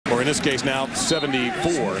or in this case now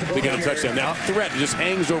 74 to get a touchdown. That threat just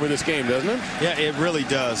hangs over this game, doesn't it? Yeah, it really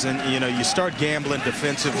does. And, you know, you start gambling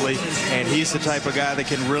defensively, and he's the type of guy that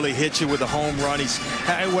can really hit you with a home run.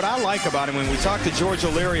 What I like about him, when we talked to George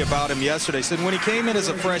O'Leary about him yesterday, said when he came in as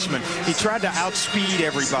a freshman, he tried to outspeed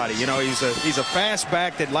everybody. You know, he's a fast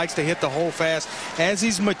back that likes to hit the hole fast. As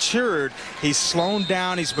he's matured, he's slowed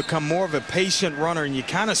down. He's become more of a patient runner, and you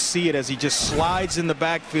kind of see it as he just slides in the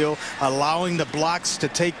backfield, allowing the blocks to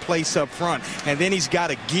take place up front. And then he's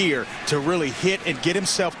got a gear to really hit and get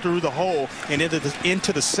himself through the hole and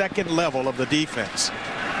into the second level of the defense.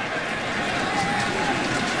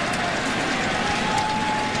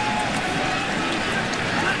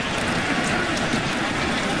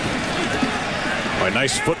 Oh,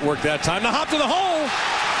 nice footwork that time. The hop to the hole,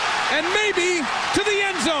 and maybe to the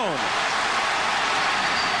end zone.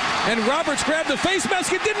 And Roberts grabbed the face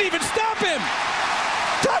mask and didn't even stop him.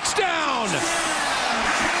 Touchdown!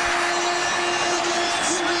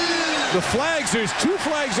 The flags, there's 2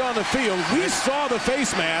 flags on the field. We saw the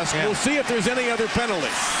face mask. Yeah. We'll see if there's any other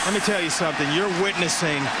penalty. Let me tell you something. You're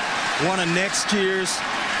witnessing one of next year's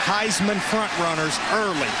Heisman front runners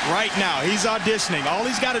early, right now. He's auditioning. All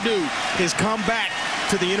he's got to do is come back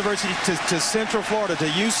to the University, to Central Florida, to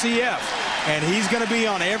UCF, and he's going to be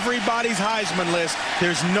on everybody's Heisman list.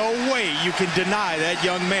 There's no way you can deny that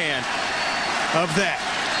young man of that.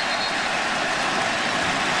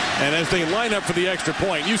 And as they line up for the extra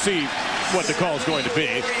point, you see what the call is going to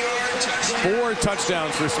be. 4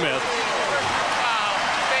 touchdowns for Smith.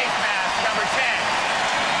 Face mask, number 10.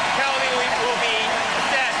 Penalty will be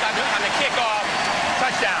assessed on the kickoff.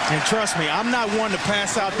 Touchdown. And trust me, I'm not one to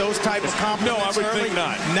pass out those type of compliments. No, I would early. think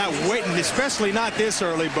not. Not waiting, especially not this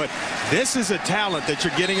early, but this is a talent that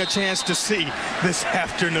you're getting a chance to see this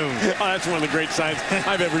afternoon. Oh, that's one of the great signs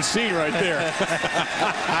I've ever seen right there.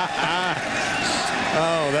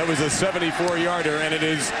 Oh, that was a 74-yarder, and it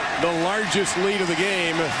is the largest lead of the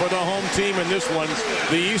game for the home team in this one.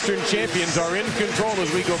 The Eastern champions are in control as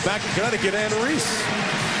we go back to Connecticut and Reese.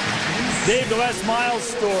 Dave, the Les Miles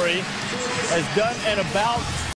story has done an about